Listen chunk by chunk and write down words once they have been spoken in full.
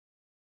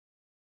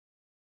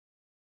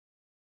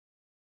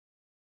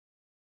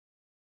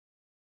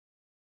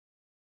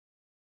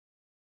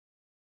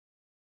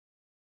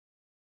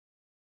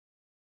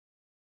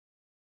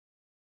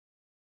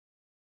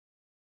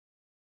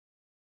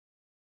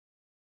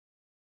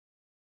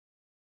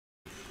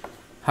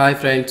Hi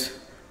friends,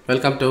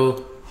 welcome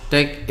to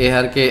Tech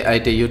ARK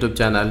IT YouTube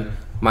channel.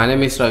 My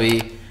name is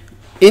Ravi.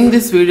 In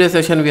this video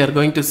session, we are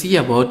going to see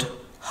about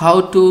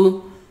how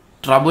to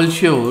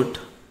troubleshoot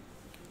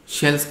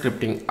shell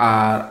scripting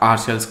or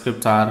shell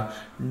scripts or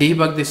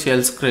debug the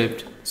shell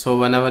script. So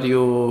whenever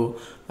you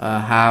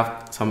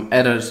have some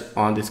errors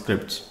on the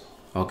scripts,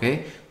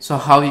 okay, so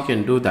how you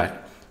can do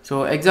that.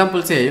 So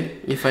example, say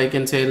if I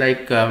can say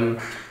like I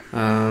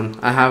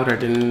have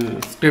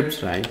written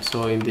scripts, right?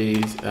 So in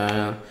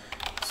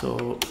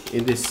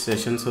this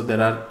session, so there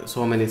are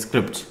so many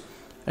scripts.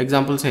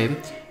 Example, say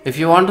if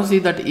you want to see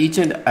that each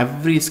and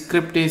every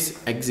script is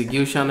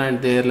execution and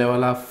their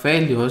level of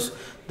failures,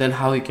 then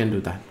how you can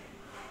do that?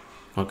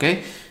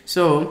 Okay,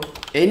 so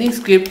any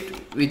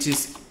script which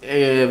is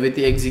with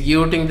the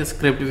executing the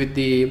script with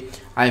the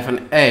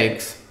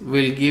 -x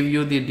will give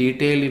you the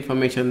detailed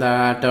information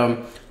that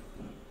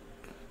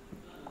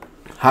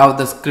how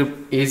the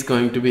script is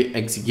going to be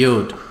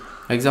executed.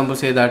 Example,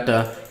 say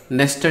that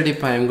nested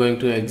if I am going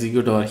to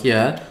execute over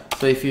here.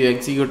 So if you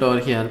execute over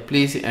here,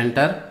 please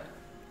enter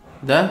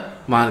the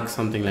mark,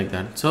 something like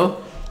that.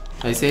 So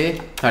I say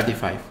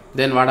 35,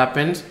 then what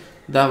happens,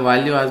 the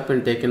value has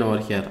been taken over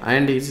here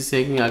and it is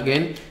taking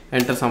again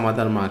enter some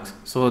other marks,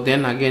 so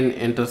then again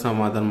enter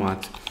some other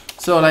marks,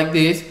 so like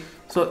this.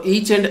 So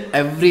each and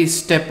every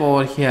step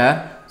over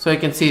here, so I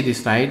can see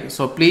this, right?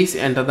 So please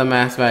enter the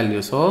max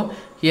value. So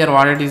here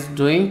what it is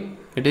doing,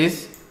 it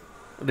is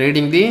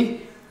reading the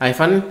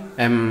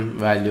 -m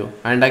value,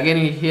 and again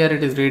here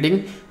it is reading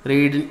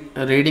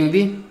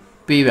the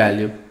p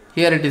value,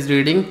 here it is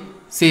reading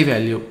c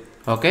value.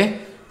 Okay,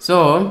 so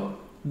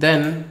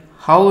then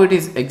how it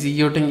is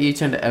executing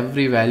each and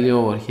every value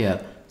over here,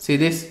 see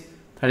this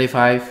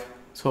 35.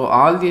 So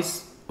all these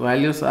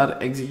values are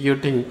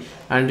executing,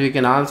 and we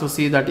can also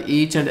see that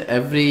each and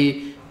every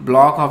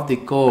block of the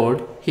code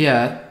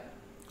here,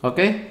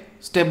 okay,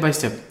 step by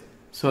step.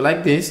 So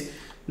like this,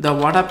 the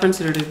what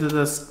happens is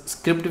the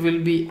script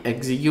will be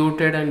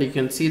executed and you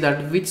can see that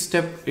which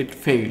step it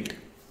failed.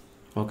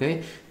 Okay,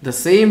 the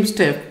same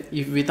step,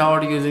 if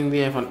without using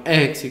the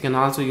 -x, you can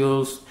also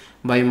use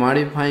by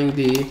modifying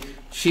the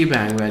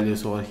shebang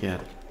values over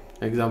here.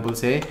 Example,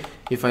 say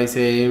if I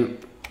say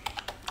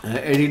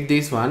edit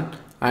this one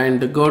and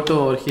go to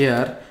over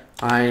here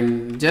and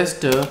just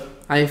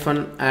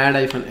add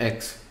 -x.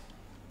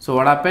 So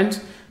what happens,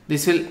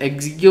 this will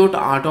execute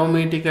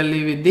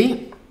automatically with the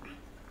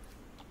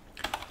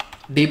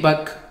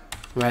debug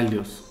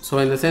values. So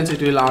in the sense,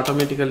 it will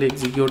automatically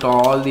execute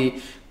all the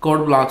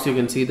code blocks. You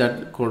can see that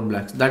code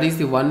blocks, that is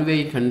the one way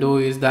you can do,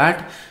 is that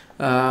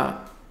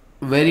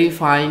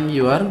verifying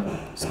your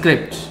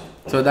scripts,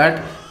 so that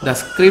the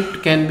script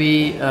can be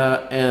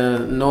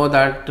know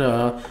that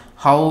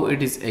how it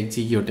is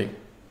executing.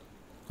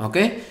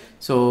 Okay,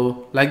 so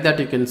like that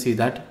you can see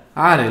that,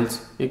 or else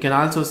you can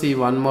also see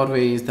one more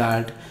way, is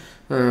that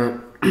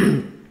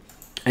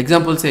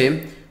example, say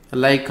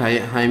like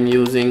I'm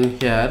using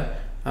here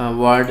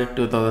Word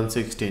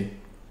 2016.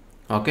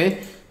 Okay,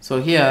 so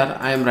here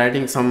I am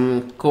writing some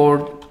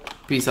code,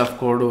 piece of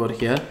code over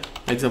here.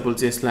 Example,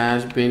 say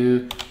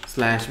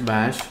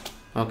 /bin/bash.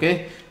 Okay,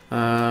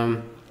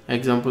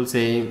 example,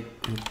 say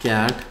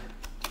cat,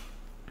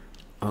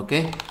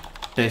 okay,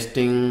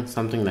 testing,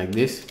 something like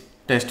this.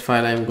 Test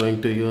file I am going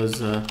to use,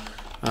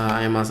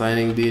 I am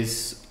assigning these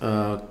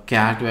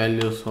cat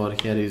values over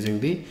here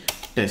using the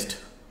test.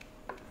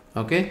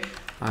 Okay,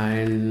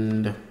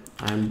 and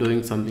I am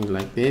doing something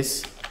like this,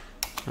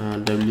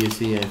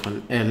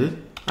 wc-l.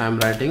 I am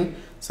writing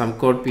some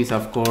code, piece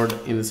of code,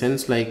 in the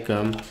sense like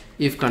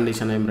if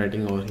condition I am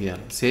writing over here.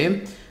 Say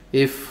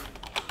if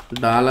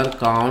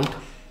 $count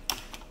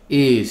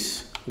is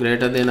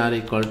greater than or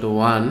equal to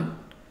 1,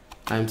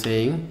 I am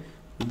saying,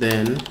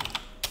 then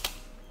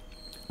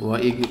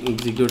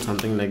execute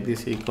something like this,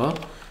 echo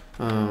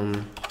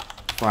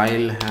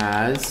file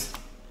has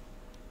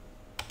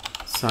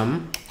some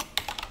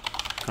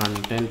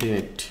content in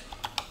it.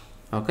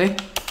 Okay,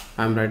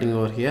 I'm writing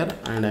over here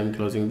and I'm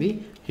closing the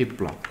if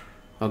block.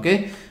 Okay,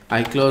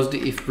 I closed the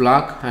if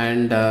block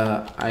and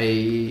I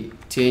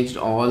changed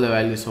all the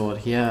values over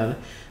here,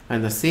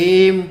 and the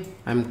same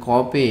I'm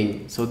copying.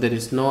 So there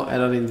is no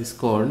error in this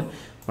code,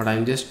 but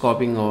I'm just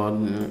copying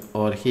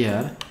over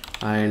here,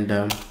 and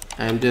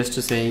I'm just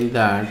saying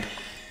that,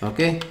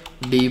 okay,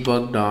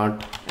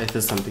 debug.sh,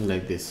 something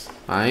like this,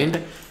 and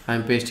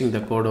I'm pasting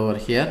the code over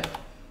here.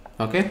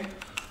 Okay,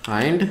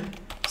 and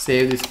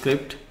save the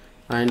script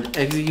and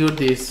execute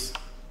this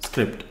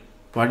script.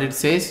 What it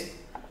says,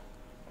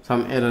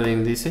 some error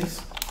in this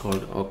is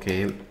code. Okay,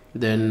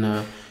 then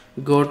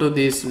go to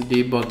this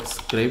debug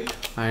script,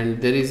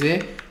 and there is a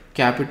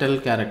capital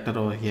character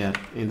over here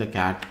in the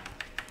cat.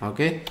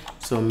 Okay,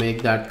 so make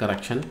that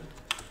correction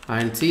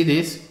and see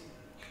this.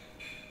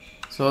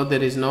 So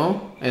there is no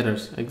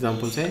errors.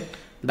 Example, say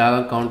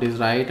 $count is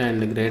right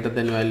and greater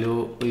than value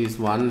is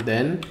 1,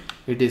 then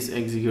it is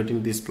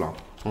executing this block.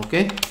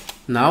 Okay,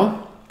 now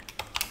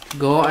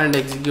go and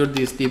execute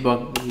this debug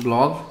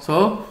block. So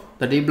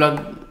the debug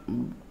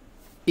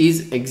is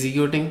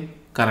executing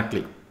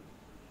correctly,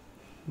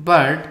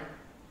 but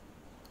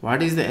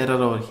what is the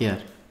error over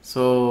here?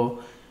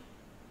 So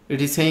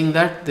it is saying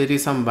that there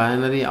is some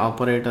binary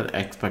operator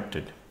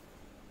expected.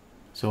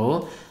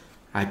 So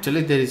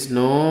actually there is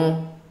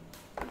no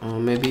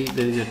maybe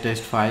there is a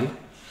test file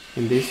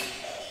in this.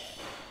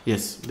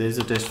 Yes, there is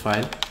a test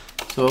file,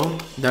 so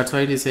that's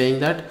why it is saying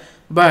that.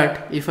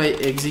 But if I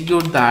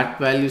execute that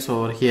values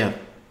over here,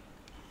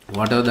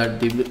 whatever that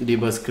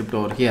debug script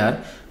over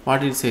here,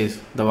 what it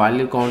says, the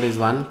value count is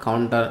 1,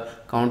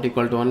 count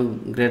equal to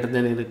 1, greater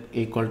than or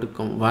equal to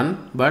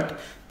 1, but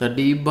the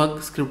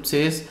debug script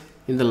says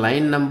in the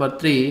line number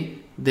 3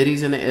 there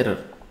is an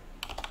error.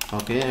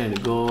 Okay,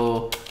 and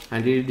go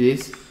and read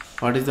this.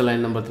 What is the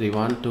line number 3?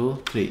 1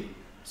 2 3.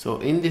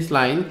 So in this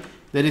line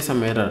there is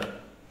some error.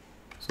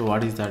 So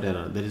what is that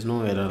error? There is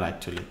no error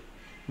actually,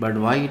 but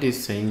why it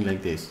is saying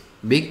like this?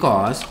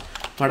 Because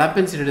what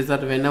happens is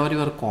that whenever you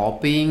are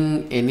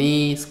copying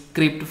any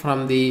script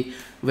from the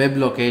web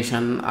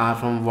location or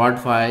from Word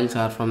files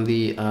or from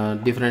the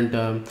different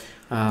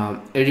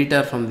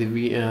editor from the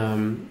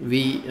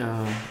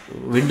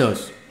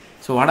Windows,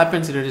 so what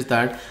happens is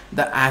that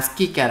the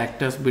ASCII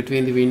characters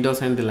between the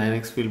Windows and the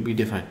Linux will be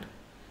different.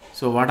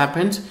 So what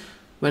happens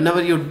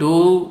whenever you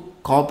do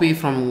copy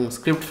from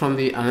script from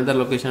the another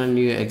location and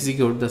you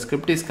execute, the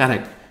script is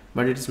correct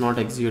but it is not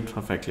execute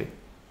perfectly.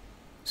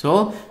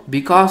 So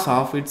because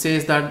of it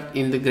says that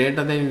in the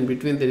greater than in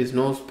between there is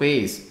no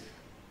space,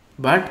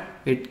 but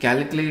it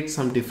calculates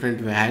some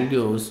different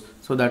values,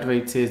 so that way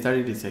it says that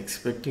it is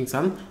expecting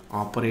some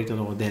operator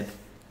over there.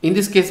 In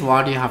this case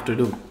what you have to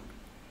do,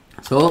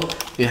 so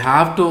you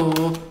have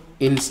to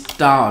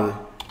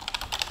install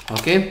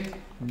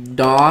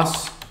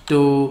DOS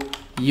to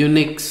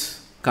Unix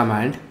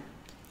command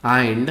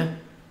and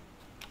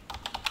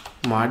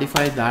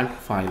modify that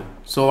file.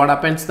 So what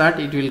happens that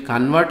it will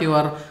convert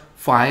your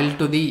file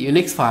to the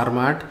Unix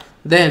format,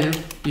 then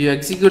you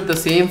execute the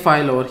same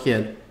file over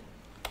here,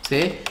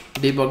 say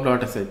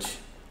debug.sh.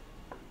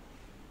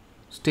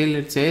 Still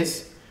it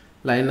says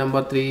line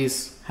number 3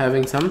 is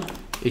having some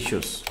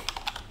issues.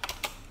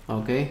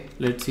 Okay,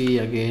 let's see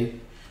again.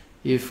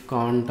 If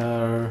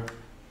counter,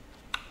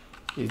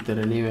 is there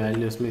any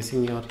values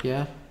missing over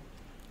here?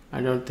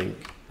 I don't think,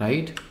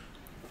 right?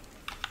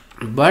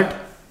 But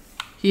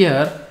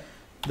here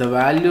the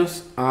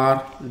values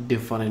are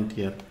different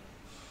here.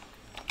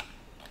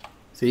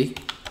 See,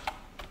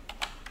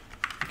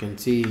 you can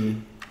see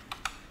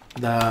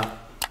the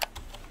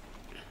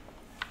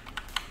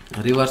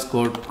reverse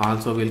code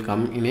also will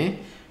come in a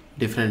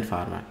different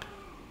format.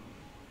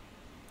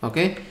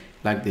 Okay,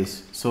 like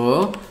this.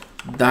 So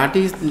that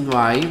is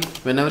why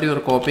whenever you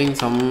are copying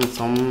some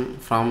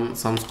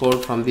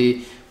code from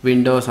the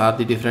Windows or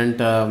the different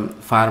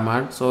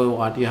format, so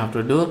what you have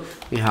to do,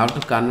 you have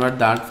to convert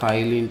that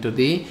file into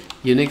the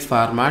Unix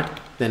format,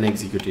 then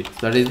execute it.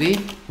 That is the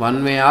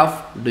one way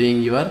of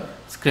doing your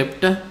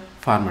script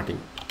formatting.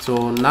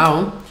 So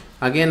now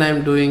again I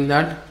am doing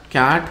that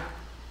cat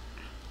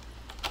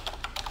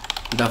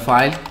the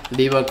file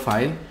debug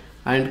file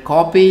and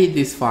copy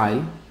this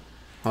file,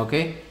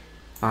 okay,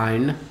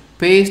 and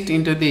paste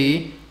into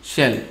the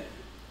shell.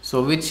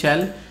 So which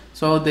shell?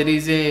 So there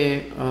is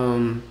a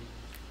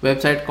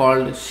website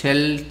called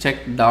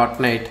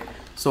shellcheck.net.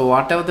 so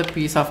whatever the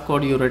piece of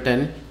code you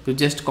written, you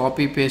just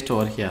copy paste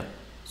over here.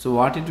 So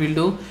what it will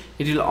do,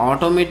 it will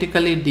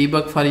automatically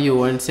debug for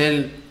you and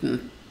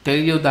tell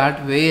you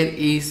that where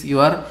is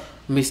your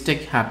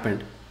mistake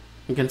happened.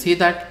 You can see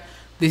that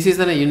this is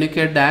a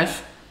Unicode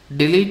dash,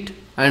 delete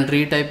and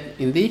retype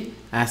in the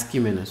ASCII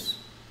menus.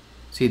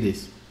 See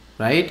this,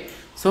 right?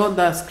 So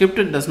the script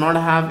does not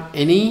have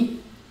any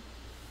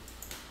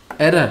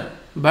error,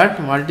 but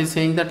what it is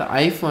saying that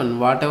hyphen,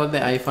 whatever the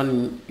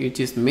hyphen which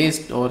is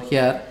missed over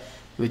here,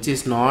 which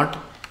is not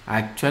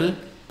actual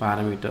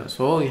parameter,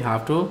 so you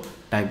have to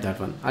type that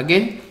one.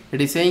 Again it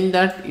is saying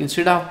that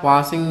instead of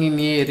passing in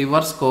a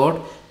reverse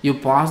code, you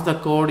pass the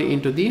code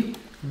into the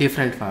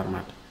different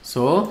format.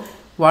 So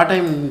what I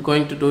am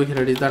going to do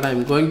here is that I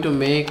am going to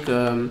make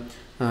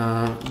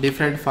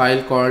different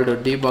file called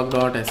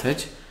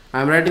debug.sh.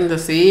 I am writing the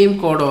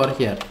same code over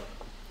here,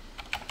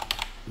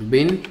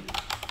 bin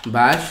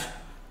bash,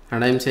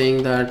 and I am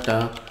saying that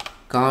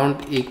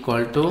count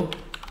equal to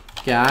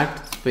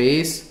cat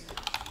space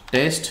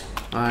test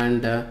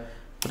and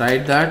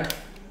write that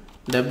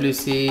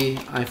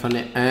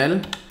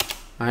wc-l,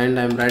 and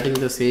I am writing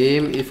the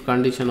same if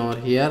condition over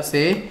here,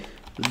 say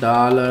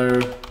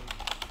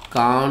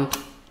 $count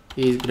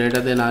is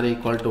greater than or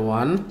equal to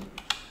 1,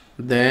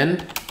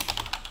 then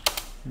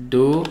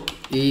do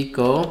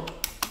echo,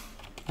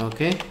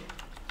 okay,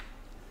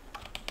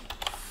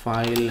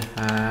 file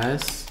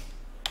has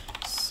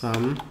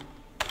some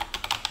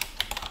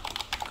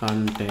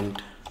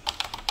content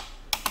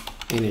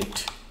in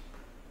it,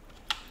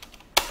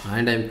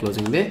 and I am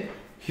closing the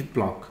if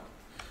block.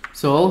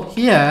 So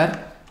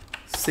here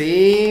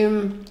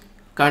same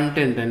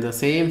content and the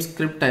same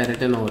script I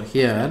written over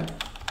here,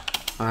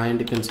 and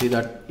you can see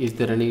that is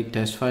there any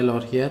test file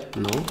over here?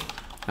 No.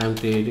 I am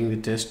creating the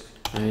test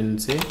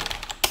and say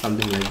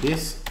something like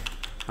this,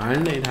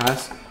 and it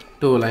has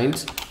 2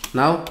 lines,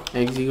 Now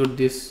execute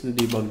this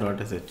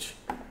debug.sh.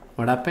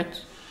 What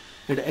happens?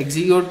 It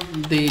executes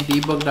the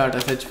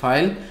debug.sh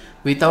file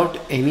without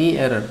any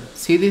error.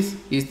 See this?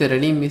 Is there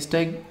any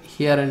mistake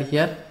here and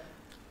here?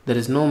 There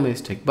is no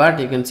mistake, but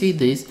you can see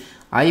this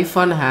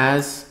hyphen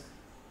has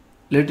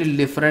little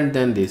different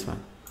than this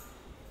one,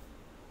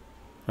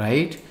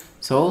 right?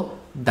 So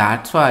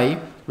that's why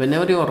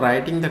whenever you are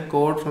writing the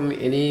code from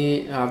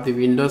any of the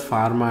Windows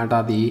format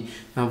or the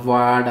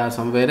Word or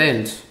somewhere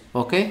else,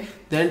 okay,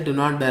 then do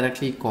not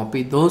directly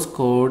copy those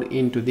code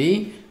into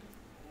the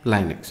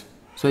Linux.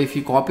 So if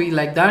you copy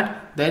like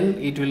that, then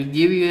it will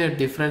give you a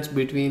difference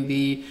between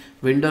the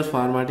Windows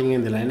formatting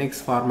and the Linux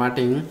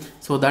formatting,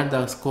 so that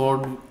the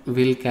code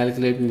will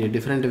calculate in a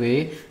different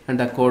way and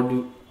the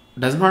code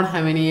does not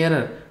have any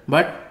error,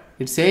 but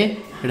it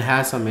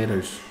has some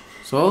errors.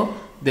 So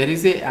there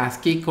is a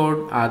ASCII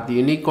code or the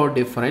Unicode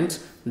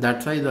difference.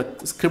 That's why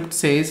the script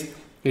says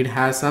it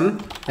has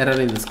some error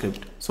in the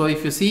script. So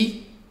if you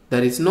see,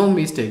 there is no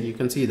mistake. You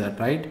can see that,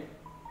 right?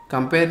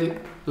 Compare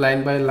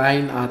line by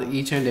line or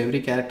each and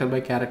every character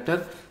by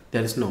character,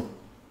 there is no.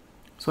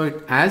 So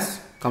it has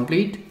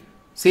complete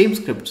same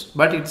scripts,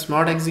 but it's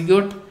not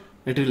execute,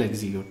 it will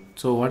execute.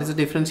 So what is the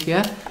difference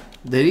here?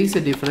 There is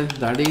a difference.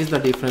 That is the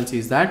difference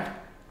is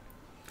that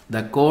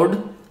the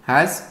code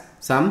has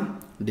some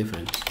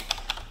difference.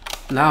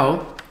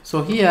 Now,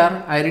 so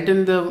here I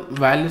written the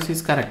values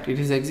is correct, it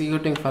is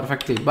executing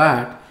perfectly,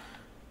 but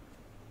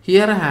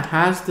here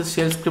has the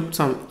shell script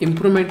some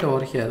improvement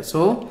over here.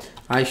 So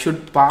I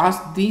should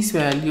pass these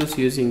values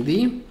using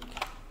the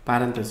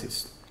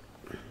parentheses.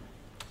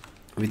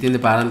 Within the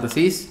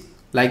parentheses,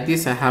 like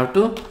this, I have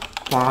to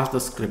pass the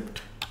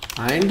script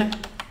and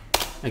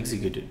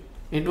execute it.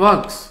 It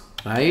works,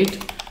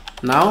 right?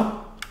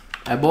 Now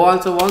above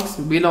also works,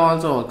 below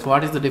also works.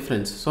 What is the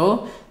difference?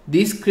 So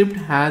this script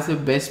has a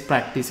best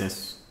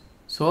practices.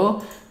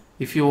 So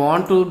if you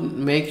want to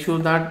make sure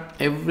that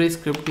every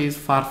script is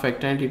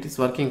perfect and it is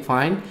working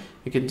fine,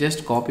 you can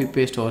just copy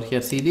paste over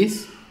here. See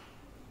this?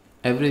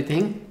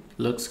 Everything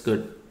looks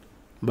good,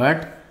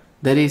 but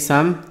there is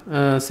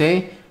some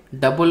say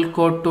double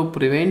quote to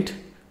prevent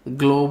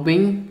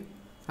globing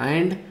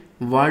and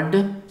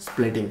word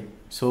splitting.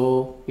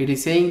 So it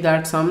is saying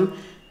that some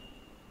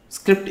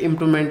script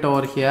improvement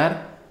over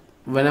here,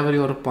 whenever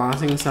you are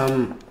passing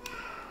some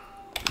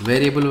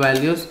variable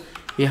values,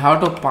 you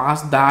have to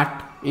pass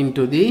that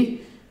into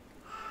the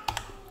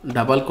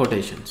double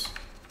quotations.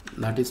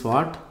 That is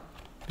what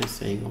it is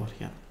saying over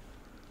here,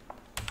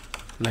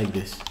 like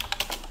this.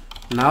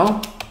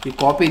 Now you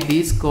copy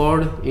this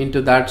code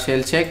into that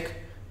shell check,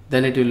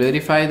 then it will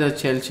verify the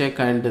shell check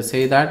and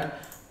say that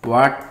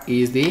what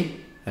is the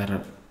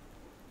error.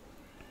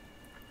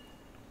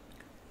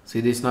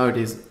 See this? Now it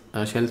is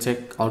shell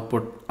check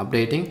output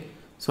updating.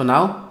 So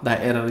now the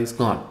error is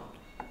gone.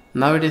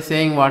 Now it is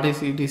saying, what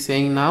is it is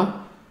saying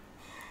now?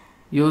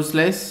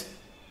 Useless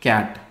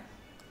cat.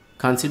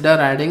 Consider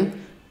adding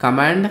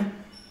command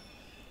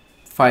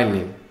file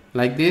name,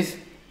 like this.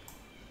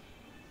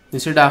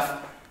 Instead of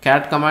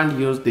cat command,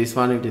 use this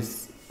one, it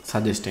is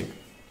suggesting,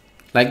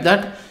 like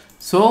that.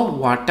 So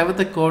whatever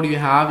the code you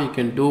have, you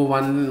can do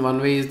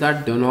one way is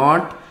that do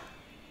not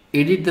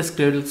edit the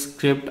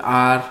script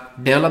or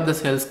develop the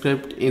shell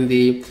script in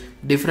the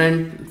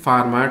different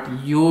format.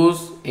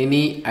 Use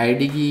any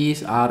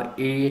IDEs or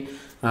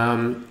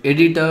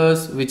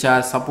editors which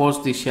are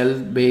suppose the shell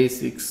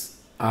basics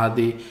or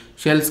the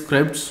shell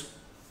scripts.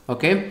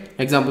 Okay,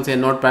 example say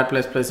Notepad++,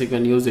 you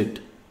can use it.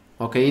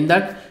 Okay, in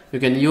that you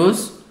can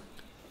use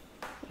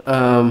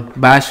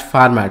bash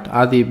format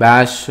or the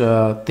bash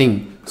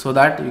thing, so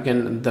that you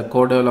can, the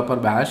code developer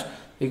bash,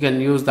 you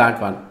can use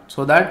that one,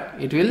 so that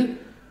it will,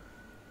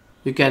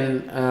 you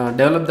can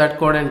develop that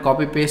code and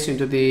copy paste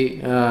into the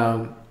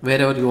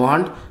wherever you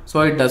want,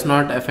 so it does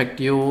not affect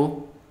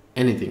you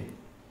anything.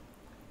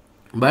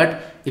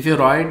 But if you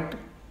write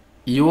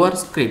your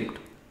script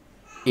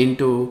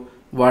into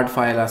Word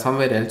file or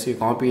somewhere else, you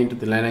copy into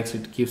the Linux,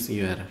 it gives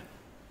you error.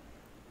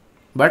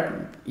 But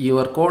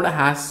your code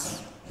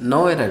has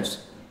no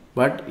errors,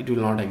 but it will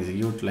not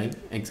execute, like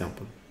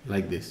example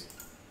like this,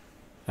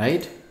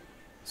 right?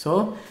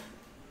 So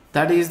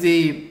that is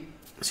the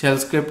shell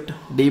script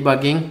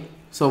debugging.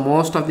 So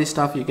most of the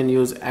stuff you can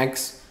use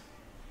X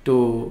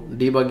to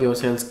debug your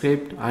shell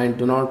script, and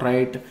do not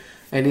write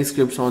any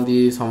scripts on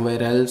the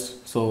somewhere else.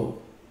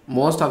 So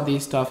most of the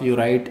stuff you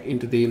write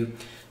into the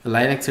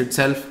Linux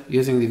itself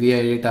using the VI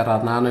editor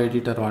or nano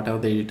editor, whatever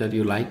the editor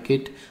you like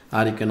it,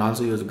 or you can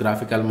also use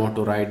graphical mode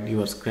to write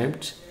your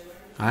scripts.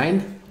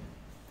 And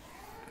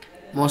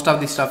most of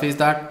the stuff is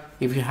that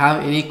if you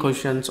have any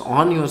questions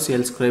on your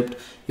shell script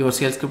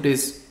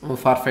is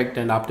perfect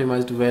and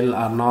optimized well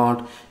or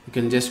not, you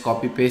can just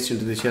copy paste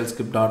into the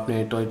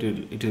shellscript.net, or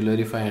it will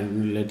verify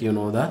and let you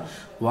know the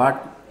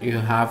what you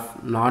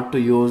have not to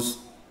use,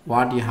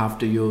 what you have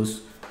to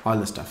use, all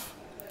the stuff.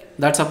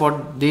 That's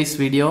about this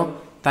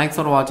video. Thanks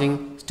for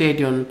watching. Stay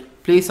tuned.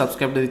 Please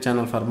subscribe to the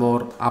channel for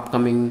more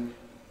upcoming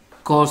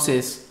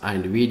courses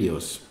and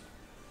videos.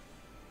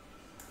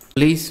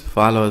 Please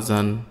follow us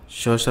on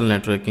social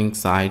networking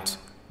sites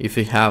If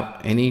you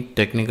have any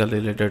technical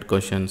related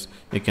questions,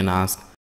 you can ask.